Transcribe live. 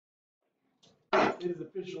it is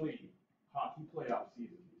officially hockey playoff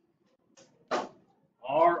season.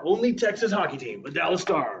 Our only Texas hockey team, the Dallas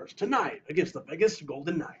Stars, tonight against the Vegas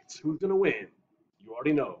Golden Knights. Who's going to win? You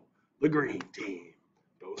already know. The green team.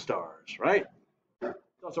 Go Stars, right?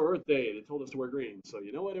 It's also Earth Day. They told us to wear green. So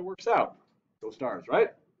you know what? It works out. Go Stars, right?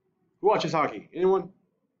 Who watches hockey? Anyone?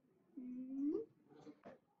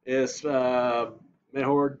 Es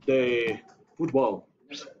mejor de fútbol.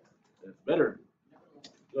 It's better.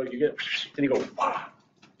 Like you get, then you go, bah!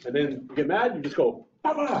 And then you get mad, you just go,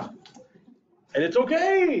 bah, bah! And it's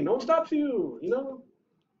okay. No one stops you, you know?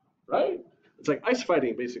 Right? It's like ice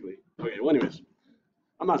fighting, basically. Okay, well, anyways,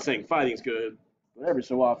 I'm not saying fighting's good, but every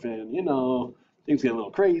so often, you know, things get a little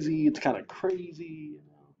crazy. It's kind of crazy, you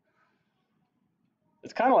know.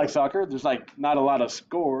 It's kind of like soccer. There's like not a lot of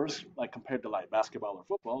scores, like compared to like basketball or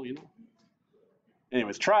football, you know?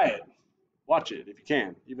 Anyways, try it. Watch it if you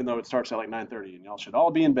can, even though it starts at like 9:30 and y'all should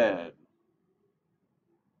all be in bed.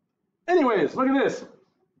 Anyways, look at this.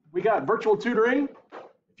 We got virtual tutoring.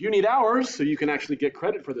 If you need hours so you can actually get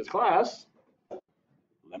credit for this class,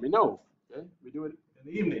 let me know. Okay? We do it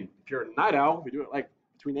in the evening. If you're a night owl, we do it like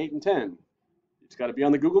between 8 and 10. You just got to be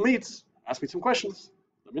on the Google Meets. Ask me some questions.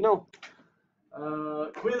 Let me know.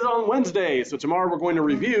 Quiz on Wednesday. So tomorrow we're going to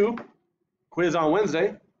review quiz on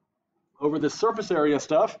Wednesday over this surface area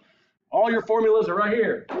stuff. All your formulas are right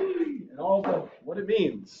here and all the what it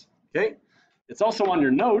means. Okay. It's also on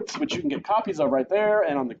your notes, which you can get copies of right there,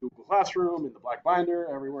 and on the Google Classroom, in the black binder,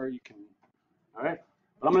 everywhere you can. All right.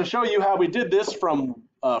 But I'm going to show you how we did this from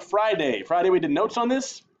Friday. Friday we did notes on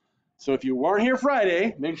this. So if you weren't here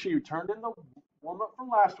Friday, make sure you turned in the warm-up from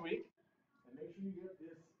last week, and make sure you get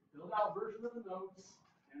this filled-out version of the notes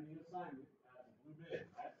and the assignment as a blue bit.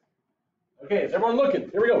 Right? Okay, is everyone looking?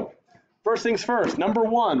 Here we go. First things first. Number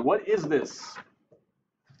one, what is this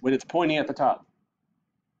when it's pointing at the top?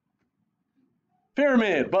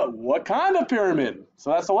 Pyramid, but what kind of pyramid?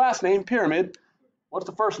 So that's the last name, pyramid. What's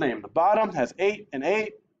the first name? The bottom has 8 and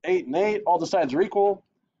 8, 8 and 8. All the sides are equal.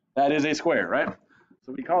 That is a square, right?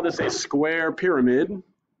 So we call this a square pyramid.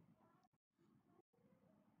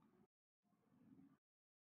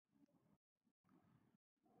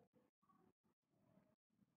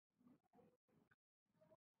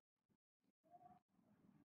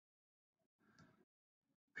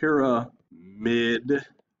 Pyramid.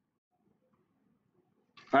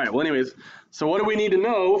 All right, well, anyways, so what do we need to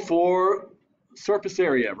know for surface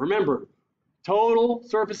area? Remember, total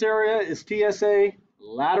surface area is TSA,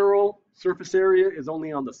 lateral surface area is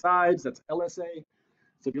only on the sides, that's LSA.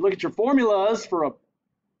 So if you look at your formulas for a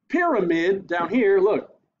pyramid down here,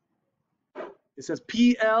 look, it says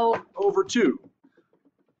PL over 2.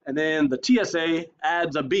 And then the TSA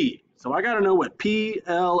adds a B. So I got to know what P,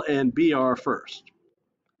 L, and B are first.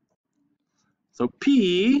 So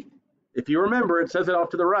P, if you remember, it says it off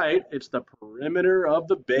to the right. It's the perimeter of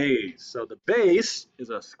the base. So the base is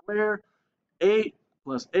a square, 8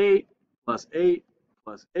 plus 8 plus 8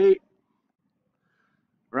 plus 8.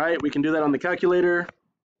 Right? We can do that on the calculator.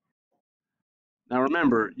 Now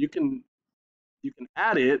remember, you can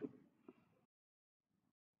add it.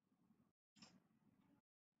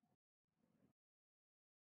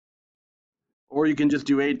 Or you can just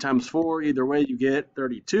do 8 times 4. Either way, you get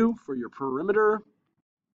 32 for your perimeter.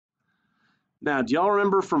 Now, do y'all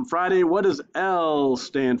remember from Friday, what does L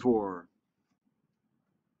stand for?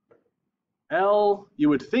 L, you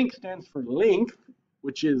would think, stands for length,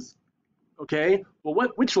 which is, okay, well,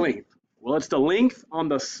 which length? Well, it's the length on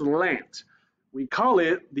the slant. We call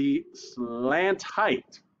it the slant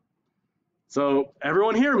height. So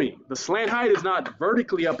everyone hear me. The slant height is not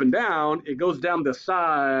vertically up and down. It goes down the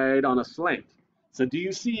side on a slant. So do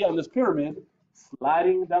you see on this pyramid,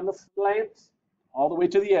 sliding down the slant all the way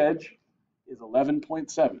to the edge is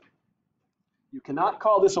 11.7. You cannot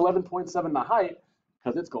call this 11.7 the height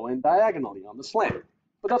because it's going diagonally on the slant.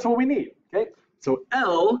 But that's what we need, okay? So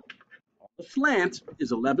L, the slant,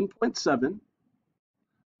 is 11.7.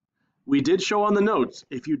 We did show on the notes,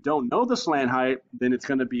 if you don't know the slant height, then it's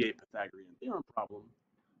going to be a Pythagorean theorem problem.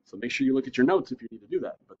 So make sure you look at your notes if you need to do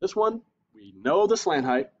that. But this one, we know the slant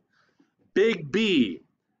height. Big B,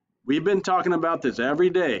 we've been talking about this every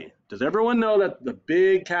day. Does everyone know that the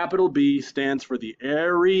big capital B stands for the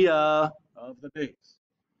area of the base?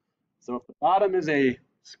 So if the bottom is a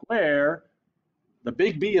square, the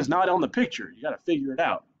big B is not on the picture. You got to figure it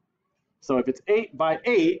out. So if it's 8 by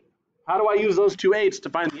 8, how do I use those two 8s to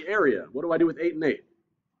find the area? What do I do with 8 and 8?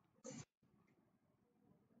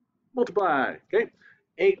 Multiply, okay?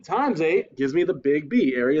 8 times 8 gives me the big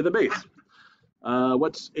B, area of the base.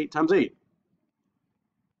 What's 8 times 8?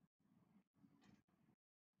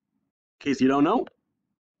 In case you don't know,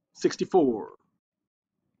 64.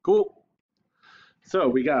 Cool. So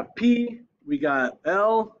we got P, we got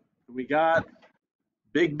L, we got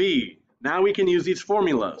big B. Now we can use these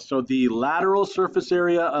formulas. So the lateral surface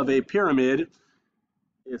area of a pyramid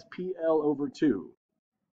is PL over 2.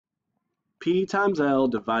 P times L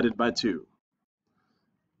divided by 2.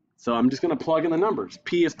 So I'm just going to plug in the numbers.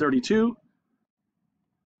 P is 32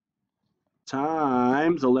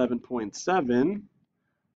 times 11.7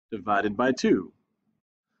 divided by 2.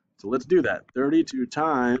 So let's do that. 32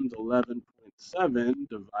 times 11.7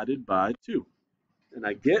 divided by 2. And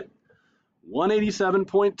I get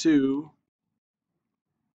 187.2.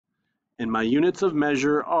 And my units of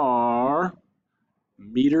measure are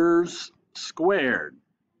meters squared.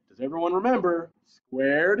 Does everyone remember?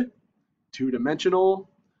 Squared, two-dimensional,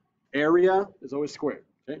 area is always squared.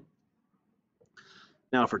 Okay.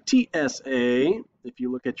 Now for TSA, if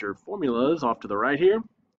you look at your formulas off to the right here,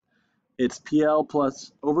 it's PL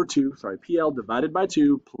plus over 2, sorry, PL divided by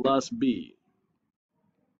 2 plus B.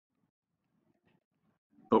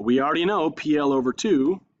 But we already know PL over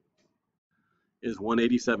 2 is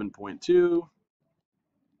 187.2.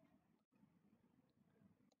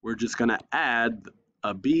 We're just going to add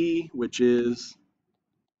a B, which is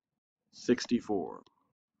 64.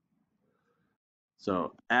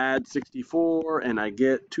 So add 64 and I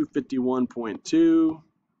get 251.2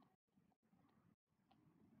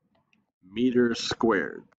 meters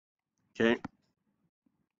squared. Okay.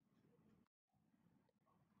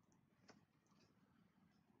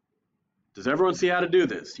 Does everyone see how to do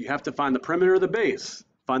this? You have to find the perimeter of the base,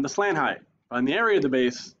 find the slant height, find the area of the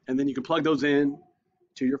base, and then you can plug those in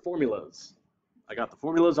to your formulas. I got the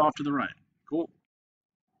formulas off to the right. Cool.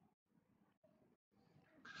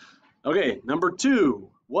 Okay, number 2.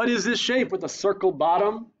 What is this shape with a circle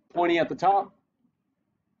bottom pointing at the top?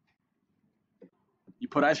 You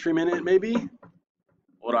put ice cream in it, maybe?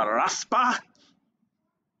 Or a raspa?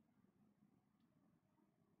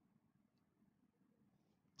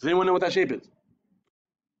 Does anyone know what that shape is?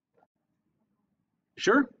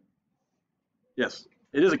 Sure? Yes,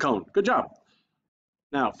 it is a cone. Good job.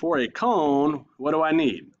 Now, for a cone, what do I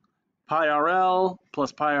need? Pi RL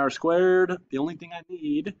plus pi r squared. The only thing I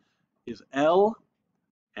need is L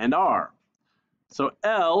and R. So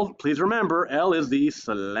L, please remember, L is the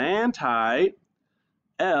slant height.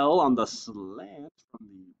 L on the slant from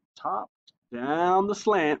the top down the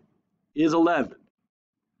slant is 11.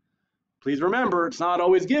 Please remember, it's not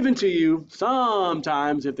always given to you.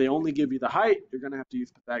 Sometimes, if they only give you the height, you're going to have to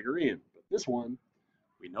use Pythagorean. But this one,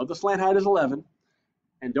 we know the slant height is 11.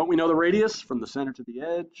 And don't we know the radius from the center to the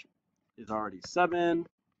edge is already 7.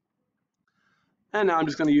 And now I'm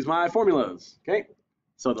just going to use my formulas. Okay.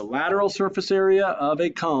 So the lateral surface area of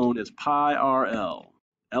a cone is pi RL.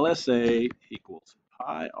 LSA equals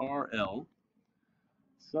pi RL.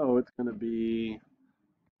 So it's going to be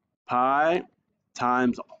pi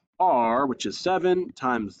times R, which is 7,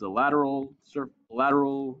 times the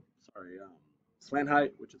slant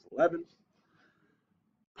height, which is 11.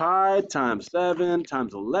 Pi times 7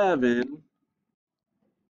 times 11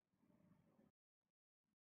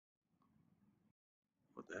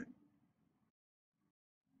 what the heck?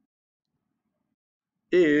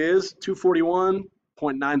 Is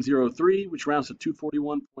 241.903, which rounds to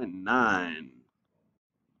 241.9.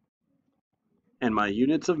 And my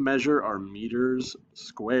units of measure are meters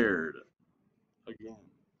squared. Again.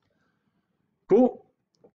 Cool.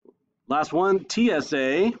 Last one,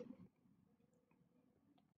 TSA.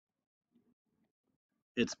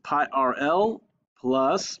 It's pi RL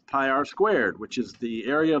plus pi r squared, which is the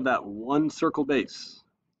area of that one circle base.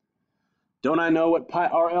 Don't I know what pi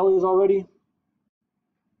RL is already?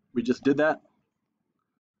 We just did that.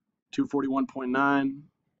 241.9.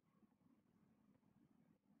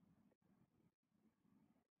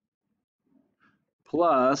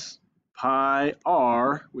 Plus pi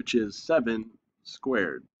r, which is 7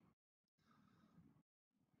 squared.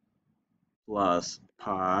 Plus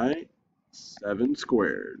pi 7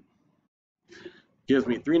 squared. Gives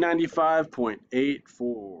me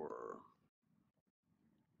 395.84.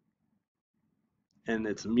 And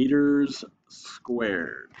it's meters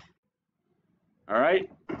squared. All right,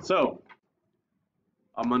 so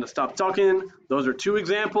I'm going to stop talking. Those are 2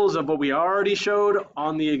 examples of what we already showed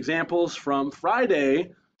on the examples from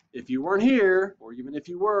Friday. If you weren't here, or even if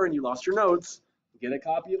you were and you lost your notes, get a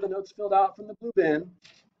copy of the notes filled out from the blue bin.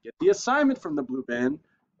 Get the assignment from the blue bin.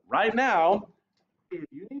 Right now, if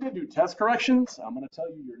you need to do test corrections, I'm going to tell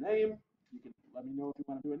you your name. You can let me know if you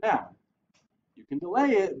want to do it now. You can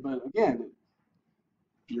delay it, but again,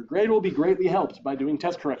 your grade will be greatly helped by doing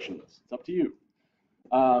test corrections. It's up to you.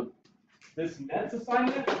 This next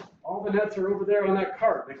assignment All the nets are over there on that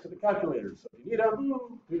cart next to the calculator. So if you need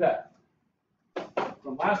them, do that.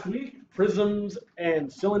 From last week, prisms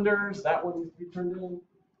and cylinders, that one needs to be turned in.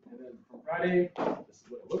 And then from Friday, this is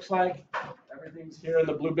what it looks like. Everything's here in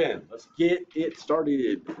the blue bin. Let's get it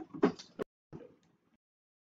started.